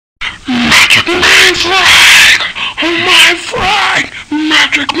Magic Mind Freak! My friend!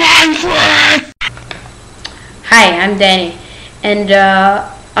 Magic Mind Freak! Hi, I'm Danny, and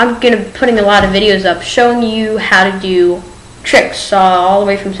I'm going to be putting a lot of videos up showing you how to do tricks, all the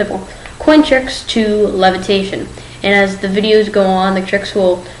way from simple coin tricks to levitation. And as the videos go on, the tricks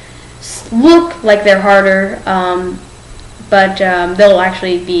will look like they're harder, but they'll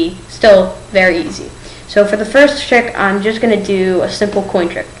actually be still very easy. So for the first trick, I'm just going to do a simple coin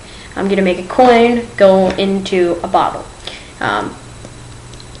trick. I'm going to make a coin go into a bottle.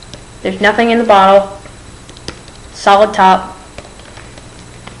 There's nothing in the bottle, solid top,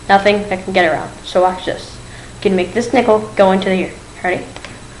 nothing that can get around. So watch this. I'm going to make this nickel go into here. Ready?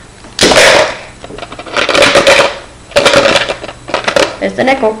 There's the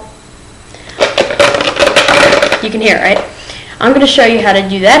nickel. You can hear it, right? I'm going to show you how to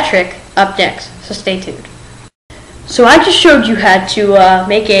do that trick up next, so stay tuned. So I just showed you how to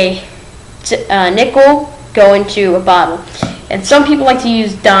make a nickel go into a bottle. And some people like to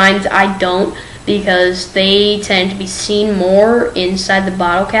use dimes. I don't, because they tend to be seen more inside the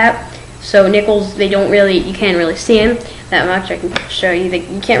bottle cap. So nickels, you can't really see them that much. I can show you that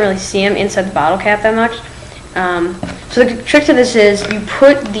you can't really see them inside the bottle cap that much. So the trick to this is you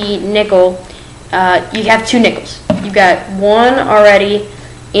put the nickel, you have two nickels. You've got one already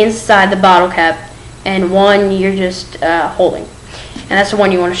inside the bottle cap and one you're just holding. And that's the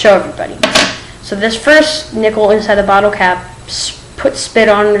one you want to show everybody. So this first nickel inside the bottle cap, put spit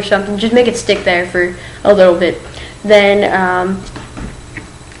on it or something, just make it stick there for a little bit. Then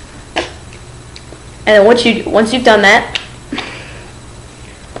and then once you've done that,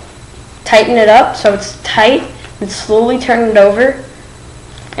 tighten it up so it's tight, and slowly turn it over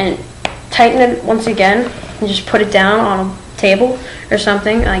and tighten it once again, and just put it down on a table or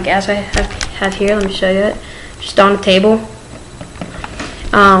something, like as I have here. Let me show you it. Just on the table.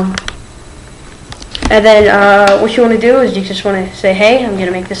 And then what you want to do is you just want to say, hey, I'm going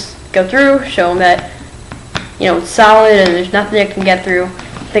to make this go through, show them that, it's solid and there's nothing that can get through.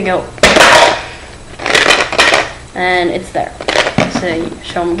 They go, and it's there. So you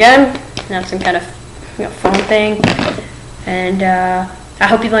show them again, now some kind of foam thing. And I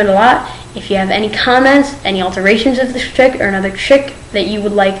hope you learned a lot. If you have any comments, any alterations of this trick, or another trick that you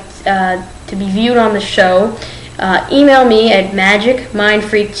would like to be viewed on the show, email me at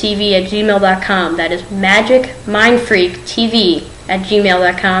magicmindfreaktv@gmail.com. That is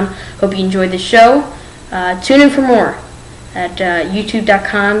magicmindfreaktv@gmail.com. Hope you enjoyed the show. Tune in for more at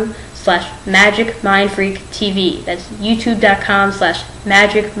youtube.com/magicmindfreaktv. That's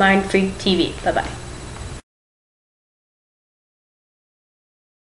youtube.com/magicmindfreaktv. Bye-bye.